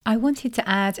I wanted to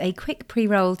add a quick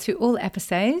pre-roll to all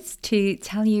episodes to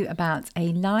tell you about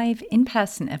a live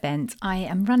in-person event I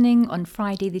am running on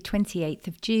Friday the 28th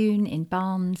of June in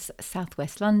Barnes,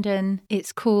 southwest London.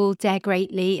 It's called Dare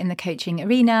Greatly in the Coaching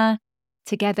Arena.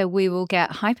 Together we will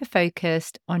get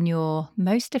hyper-focused on your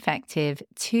most effective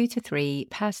 2 to 3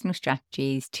 personal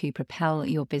strategies to propel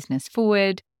your business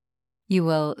forward. You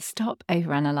will stop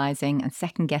overanalyzing and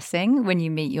second-guessing when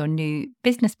you meet your new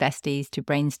business besties to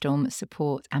brainstorm,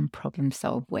 support, and problem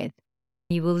solve with.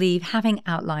 You will leave having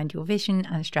outlined your vision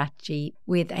and strategy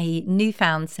with a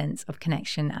newfound sense of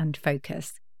connection and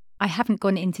focus. I haven't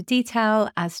gone into detail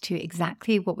as to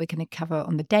exactly what we're going to cover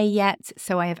on the day yet,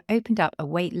 so I have opened up a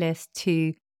waitlist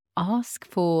to ask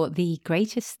for the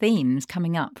greatest themes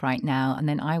coming up right now, and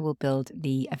then I will build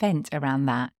the event around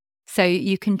that. So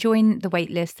you can join the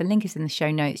waitlist. The link is in the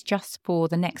show notes just for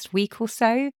the next week or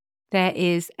so. There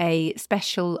is a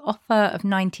special offer of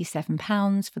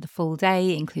 £97 for the full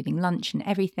day, including lunch and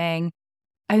everything,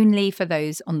 only for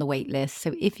those on the waitlist.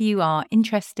 So if you are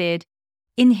interested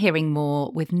in hearing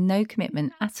more with no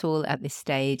commitment at all at this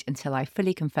stage until I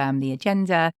fully confirm the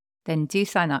agenda, then do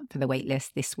sign up for the waitlist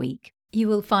this week. You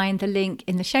will find the link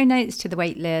in the show notes to the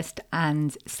waitlist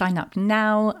and sign up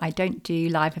now. I don't do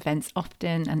live events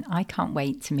often and I can't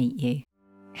wait to meet you.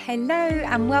 Hello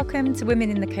and welcome to Women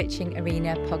in the Coaching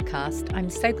Arena podcast. I'm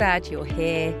so glad you're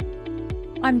here.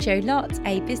 I'm Jo Lott,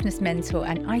 a business mentor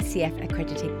and ICF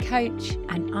accredited coach,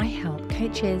 and I help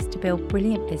coaches to build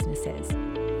brilliant businesses.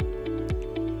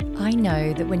 I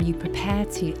know that when you prepare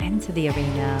to enter the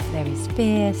arena, there is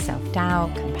fear,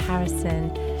 self-doubt,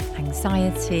 comparison,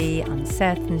 anxiety,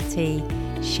 uncertainty,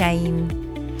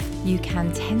 shame. You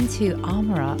can tend to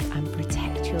armour up and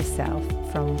protect yourself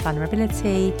from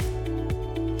vulnerability.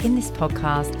 In this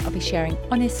podcast, I'll be sharing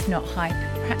honest, not hype,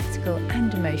 practical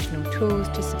and emotional tools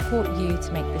to support you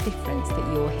to make the difference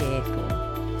that you're here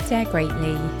for. Dare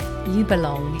greatly, you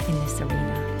belong in this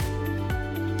arena.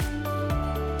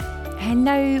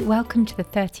 Hello, welcome to the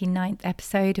 39th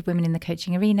episode of Women in the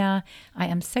Coaching Arena. I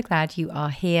am so glad you are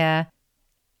here.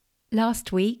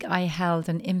 Last week, I held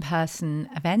an in-person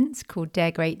event called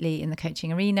Dare Greatly in the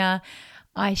Coaching Arena.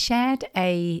 I shared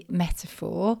a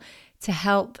metaphor to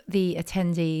help the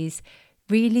attendees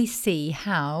really see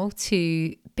how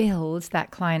to build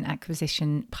that client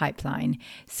acquisition pipeline.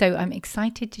 So I'm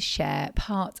excited to share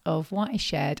part of what I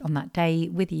shared on that day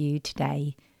with you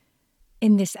today.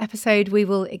 In this episode, we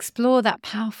will explore that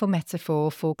powerful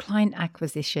metaphor for client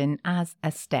acquisition as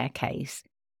a staircase.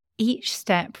 Each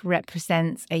step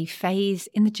represents a phase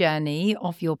in the journey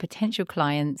of your potential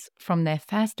clients from their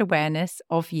first awareness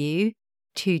of you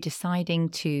to deciding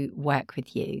to work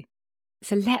with you.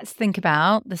 So let's think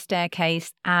about the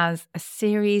staircase as a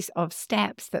series of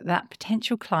steps that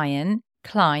potential client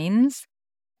climbs,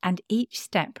 and each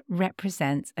step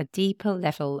represents a deeper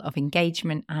level of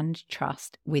engagement and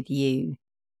trust with you.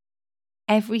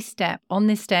 Every step on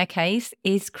this staircase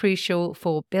is crucial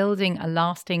for building a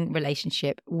lasting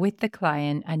relationship with the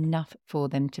client enough for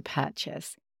them to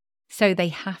purchase. So they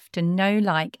have to know,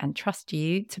 like, and trust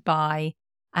you to buy.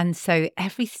 And so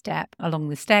every step along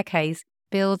the staircase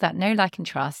builds that know, like, and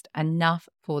trust enough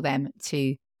for them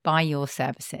to buy your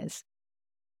services.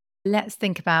 Let's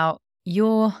think about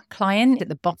your client at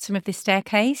the bottom of this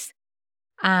staircase.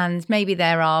 And maybe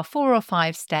there are 4 or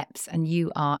 5 steps and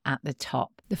you are at the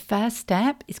top. The first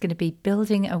step is going to be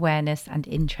building awareness and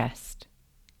interest.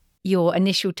 Your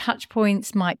initial touch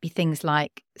points might be things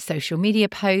like social media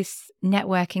posts,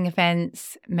 networking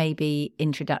events, maybe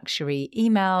introductory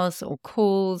emails or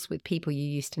calls with people you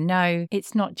used to know.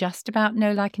 It's not just about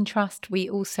know, like, and trust. We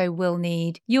also will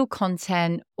need your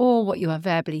content or what you are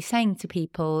verbally saying to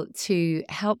people to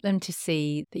help them to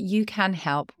see that you can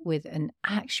help with an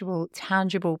actual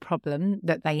tangible problem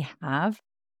that they have.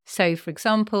 So, for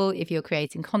example, if you're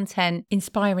creating content,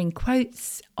 inspiring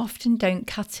quotes often don't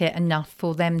cut it enough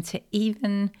for them to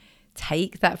even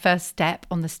take that first step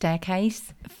on the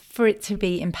staircase. For it to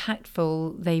be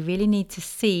impactful, they really need to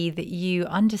see that you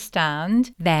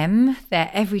understand them, their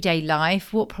everyday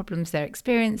life, what problems they're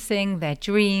experiencing, their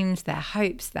dreams, their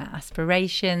hopes, their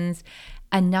aspirations,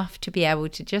 enough to be able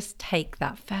to just take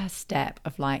that first step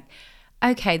of like,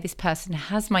 okay, this person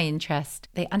has my interest,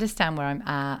 they understand where I'm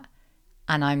at,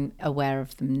 and I'm aware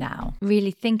of them now.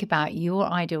 Really think about your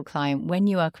ideal client when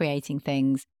you are creating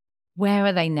things. Where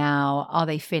are they now? Are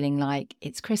they feeling like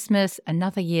it's Christmas,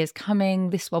 another year's coming,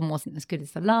 this one wasn't as good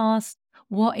as the last?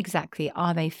 What exactly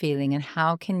are they feeling, and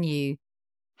how can you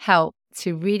help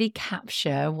to really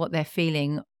capture what they're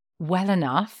feeling well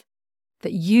enough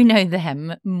that you know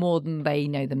them more than they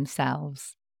know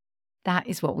themselves? That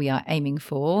is what we are aiming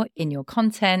for in your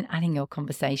content and in your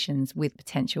conversations with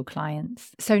potential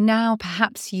clients. So now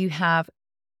perhaps you have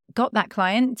got that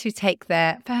client to take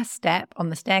their first step on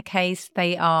the staircase.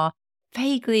 They are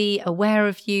vaguely aware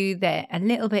of you. They're a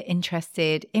little bit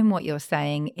interested in what you're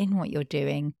saying, in what you're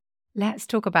doing. Let's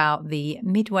talk about the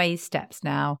midway steps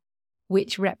now,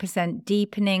 which represent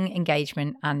deepening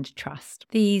engagement and trust.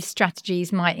 These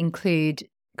strategies might include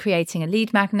creating a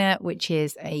lead magnet, which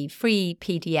is a free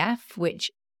PDF which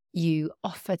you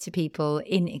offer to people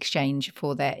in exchange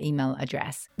for their email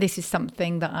address. This is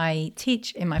something that I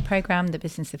teach in my program, The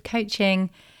Business of Coaching,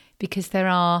 because there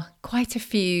are quite a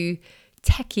few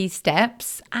techie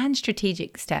steps and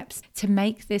strategic steps to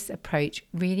make this approach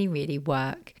really, really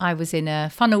work. I was in a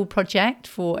funnel project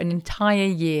for an entire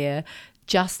year,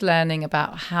 just learning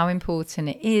about how important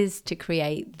it is to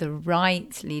create the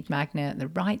right lead magnet, the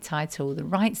right title, the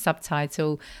right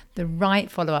subtitle, the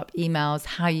right follow-up emails,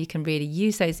 how you can really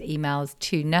use those emails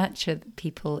to nurture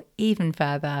people even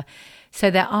further.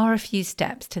 So there are a few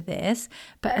steps to this,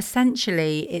 but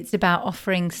essentially it's about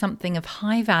offering something of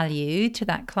high value to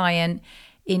that client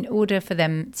in order for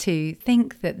them to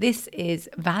think that this is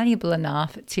valuable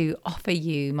enough to offer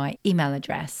you my email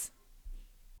address.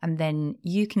 And then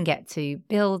you can get to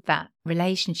build that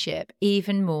relationship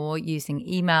even more using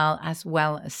email as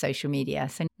well as social media.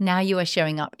 So now you are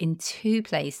showing up in two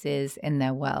places in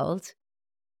their world.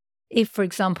 If, for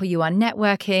example, you are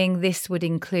networking, this would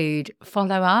include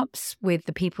follow-ups with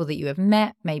the people that you have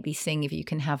met, maybe seeing if you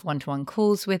can have one-to-one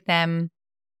calls with them,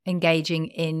 engaging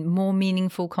in more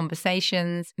meaningful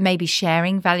conversations, maybe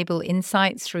sharing valuable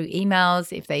insights through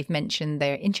emails. If they've mentioned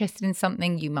they're interested in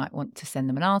something, you might want to send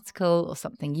them an article or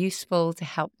something useful to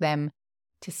help them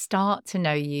to start to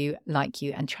know you, like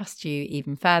you, and trust you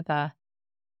even further.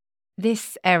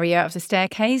 This area of the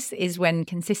staircase is when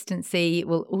consistency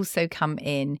will also come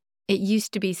in. It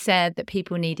used to be said that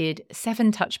people needed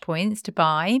 7 touch points to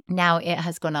buy. Now it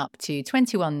has gone up to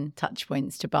 21 touch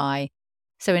points to buy.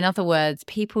 So in other words,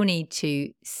 people need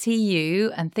to see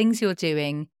you and things you're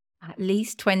doing at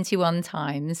least 21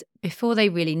 times before they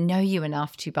really know you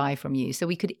enough to buy from you. So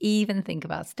we could even think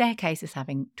about staircases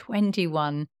having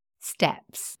 21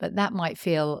 steps, but that might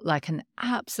feel like an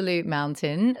absolute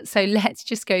mountain. So let's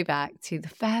just go back to the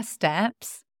first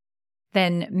steps,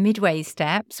 then midway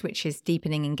steps, which is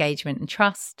deepening engagement and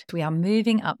trust. We are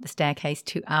moving up the staircase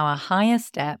to our higher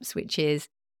steps, which is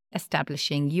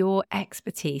establishing your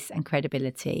expertise and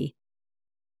credibility.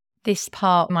 This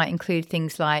part might include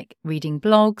things like reading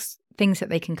blogs, things that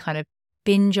they can kind of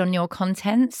binge on your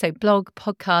content. So blog,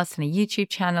 podcasts, and a YouTube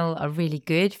channel are really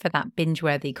good for that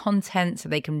binge-worthy content, so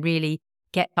they can really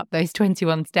get up those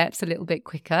 21 steps a little bit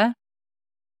quicker.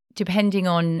 Depending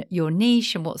on your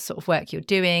niche and what sort of work you're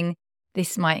doing,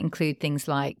 this might include things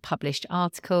like published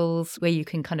articles where you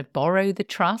can kind of borrow the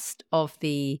trust of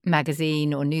the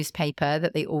magazine or newspaper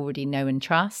that they already know and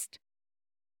trust.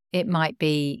 It might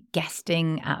be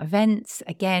guesting at events,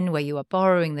 again, where you are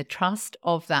borrowing the trust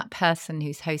of that person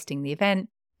who's hosting the event,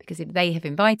 because if they have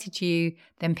invited you,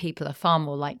 then people are far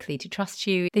more likely to trust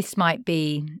you. This might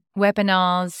be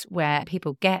webinars where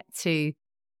people get to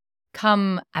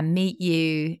come and meet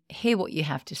you, hear what you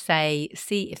have to say,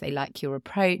 see if they like your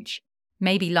approach.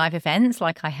 Maybe live events,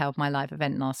 like I held my live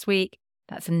event last week.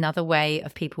 That's another way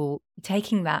of people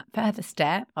taking that further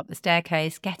step up the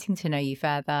staircase, getting to know you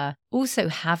further. Also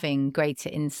having greater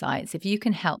insights. If you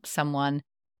can help someone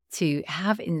to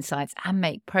have insights and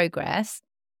make progress,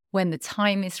 when the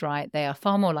time is right, they are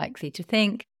far more likely to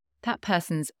think, that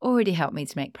person's already helped me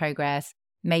to make progress.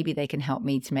 Maybe they can help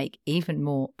me to make even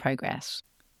more progress.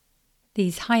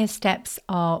 These higher steps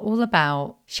are all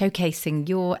about showcasing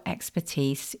your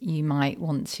expertise. You might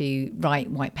want to write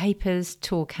white papers,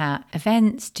 talk at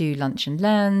events, do lunch and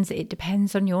learns. It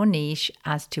depends on your niche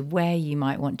as to where you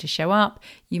might want to show up.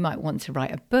 You might want to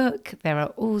write a book. There are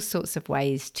all sorts of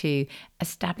ways to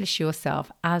establish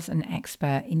yourself as an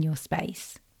expert in your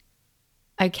space.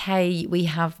 Okay, we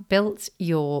have built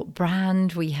your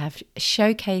brand, we have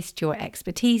showcased your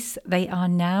expertise. They are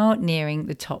now nearing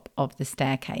the top of the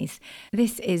staircase.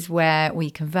 This is where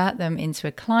we convert them into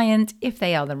a client if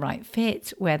they are the right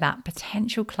fit, where that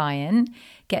potential client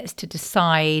gets to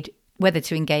decide whether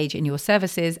to engage in your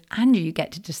services and you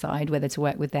get to decide whether to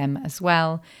work with them as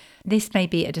well. This may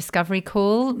be a discovery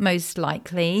call, most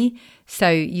likely. So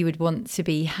you would want to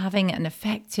be having an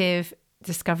effective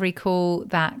discovery call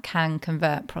that can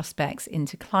convert prospects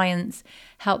into clients,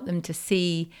 help them to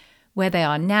see where they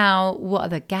are now, what are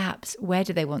the gaps, where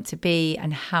do they want to be,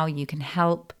 and how you can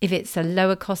help. If it's a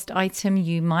lower cost item,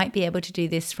 you might be able to do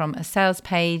this from a sales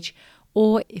page,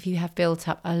 or if you have built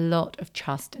up a lot of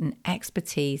trust and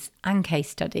expertise and case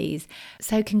studies.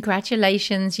 So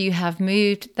congratulations, you have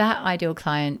moved that ideal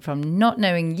client from not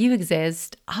knowing you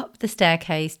exist up the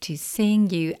staircase to seeing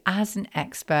you as an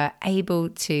expert able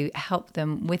to help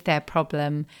them with their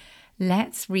problem.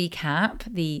 Let's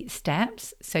recap the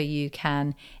steps so you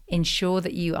can ensure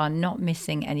that you are not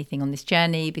missing anything on this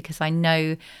journey, because I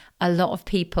know a lot of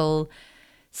people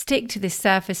stick to this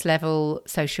surface level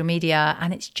social media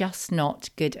and it's just not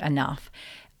good enough.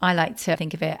 I like to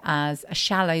think of it as a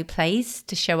shallow place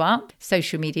to show up.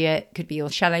 Social media could be your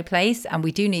shallow place, and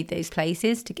we do need those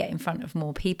places to get in front of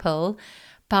more people.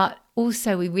 But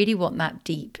also we really want that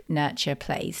deep nurture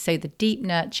place. So the deep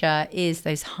nurture is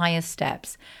those higher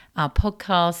steps: our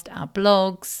podcast, our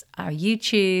blogs, our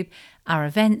YouTube, our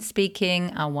event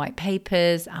speaking, our white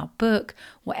papers, our book,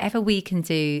 whatever we can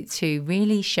do to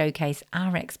really showcase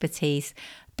our expertise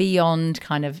beyond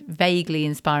kind of vaguely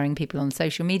inspiring people on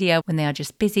social media when they are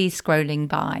just busy scrolling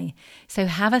by. So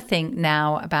have a think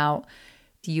now about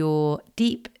your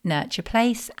deep nurture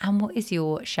place and what is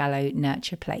your shallow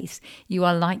nurture place. You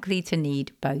are likely to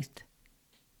need both.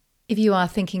 If you are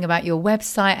thinking about your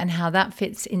website and how that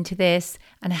fits into this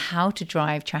and how to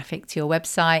drive traffic to your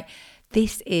website,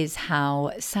 this is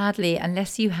how, sadly,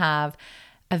 unless you have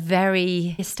a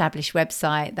very established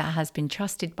website that has been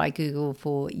trusted by Google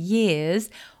for years,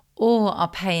 or are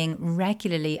paying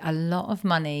regularly a lot of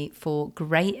money for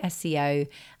great SEO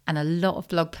and a lot of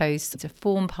blog posts to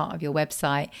form part of your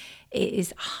website, it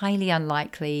is highly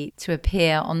unlikely to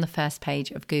appear on the first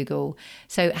page of Google.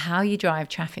 So how you drive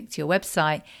traffic to your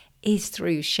website is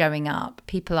through showing up.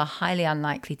 People are highly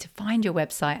unlikely to find your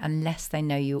website unless they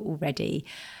know you already.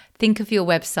 Think of your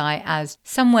website as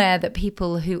somewhere that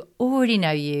people who already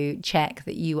know you check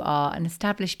that you are an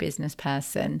established business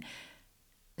person.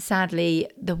 Sadly,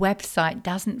 the website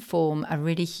doesn't form a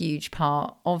really huge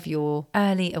part of your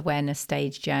early awareness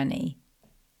stage journey.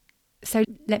 So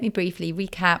let me briefly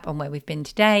recap on where we've been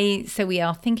today. So we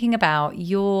are thinking about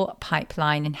your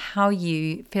pipeline and how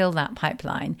you fill that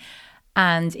pipeline.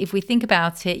 And if we think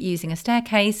about it using a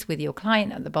staircase with your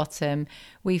client at the bottom,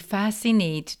 we firstly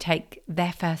need to take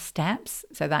their first steps.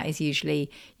 So that is usually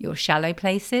your shallow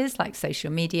places like social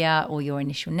media or your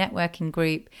initial networking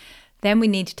group. Then we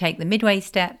need to take the midway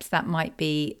steps. That might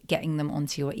be getting them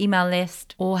onto your email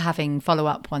list or having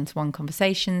follow-up one-to-one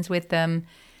conversations with them.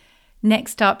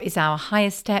 Next up is our higher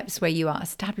steps, where you are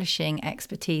establishing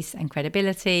expertise and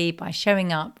credibility by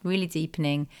showing up, really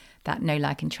deepening that know,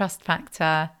 like, and trust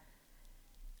factor.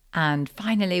 And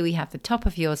finally, we have the top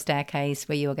of your staircase,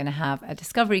 where you're going to have a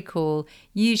discovery call,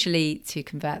 usually to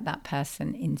convert that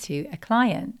person into a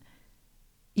client.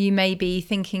 You may be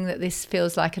thinking that this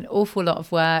feels like an awful lot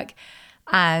of work,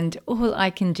 and all I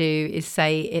can do is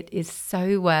say it is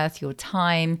so worth your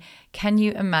time. Can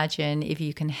you imagine if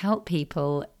you can help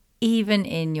people even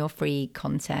in your free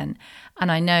content? And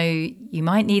I know you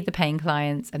might need the paying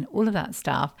clients and all of that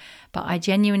stuff, but I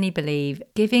genuinely believe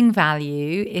giving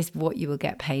value is what you will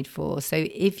get paid for. So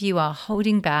if you are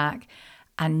holding back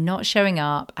and not showing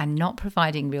up and not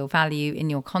providing real value in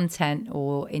your content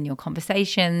or in your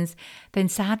conversations, then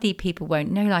sadly people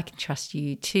won't know, like, and trust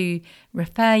you to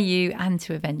refer you and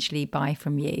to eventually buy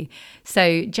from you.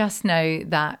 So just know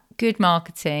that good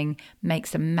marketing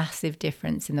makes a massive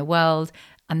difference in the world.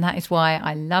 And that is why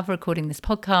I love recording this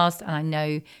podcast. And I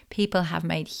know people have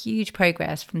made huge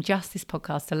progress from just this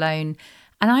podcast alone.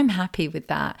 And I'm happy with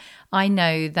that. I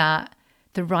know that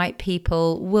the right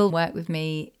people will work with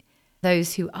me.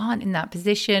 Those who aren't in that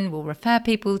position will refer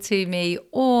people to me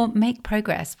or make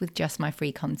progress with just my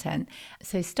free content.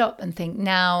 So stop and think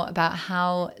now about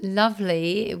how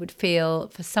lovely it would feel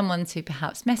for someone to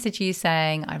perhaps message you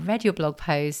saying, I read your blog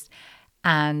post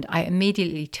and I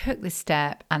immediately took this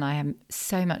step and I am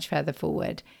so much further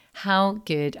forward. How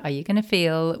good are you going to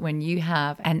feel when you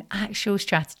have an actual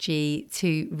strategy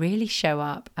to really show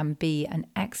up and be an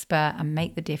expert and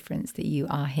make the difference that you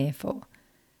are here for?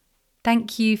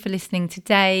 Thank you for listening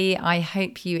today. I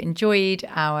hope you enjoyed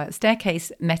our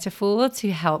staircase metaphor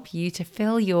to help you to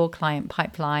fill your client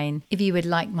pipeline. If you would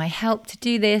like my help to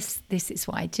do this, this is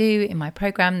what I do in my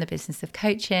program, The Business of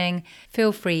Coaching.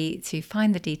 Feel free to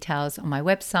find the details on my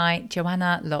website,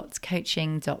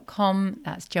 joannalottscoaching.com.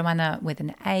 That's Joanna with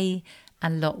an A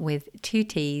and Lot with 2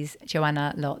 T's,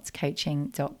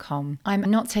 joannalottscoaching.com. I'm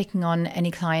not taking on any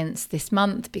clients this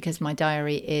month because my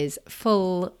diary is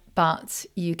full, but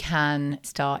you can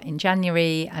start in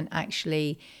January. And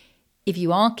actually, if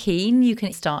you are keen, you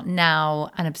can start now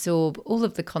and absorb all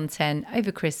of the content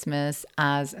over Christmas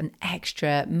as an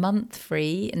extra month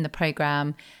free in the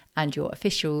program, and your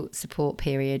official support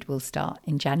period will start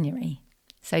in January.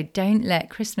 So don't let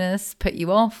Christmas put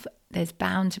you off. There's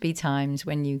bound to be times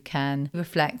when you can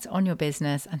reflect on your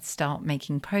business and start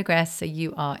making progress. So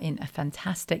you are in a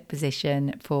fantastic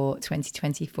position for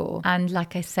 2024. And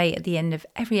like I say at the end of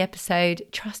every episode,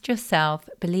 trust yourself,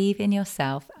 believe in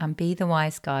yourself, and be the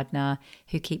wise gardener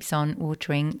who keeps on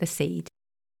watering the seed.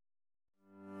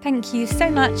 Thank you so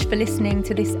much for listening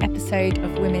to this episode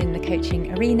of Women in the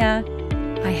Coaching Arena.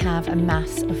 I have a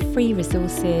mass of free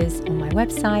resources on my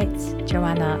website,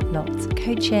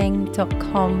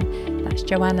 joannalotcoaching.com. That's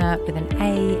Joanna with an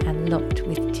A and Lot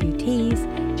with 2 T's,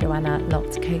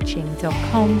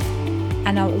 joannalotcoaching.com.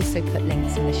 And I'll also put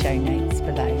links in the show notes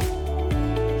below.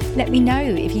 Let me know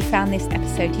if you found this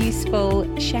episode useful,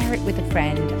 share it with a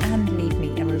friend and leave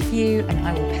me a review, and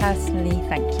I will personally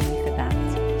thank you for that.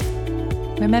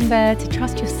 Remember to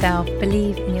trust yourself,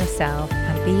 believe in yourself,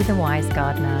 and be the wise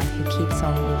gardener who keeps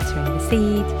on watering the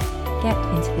seed. Get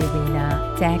into the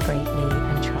arena, dare greatly,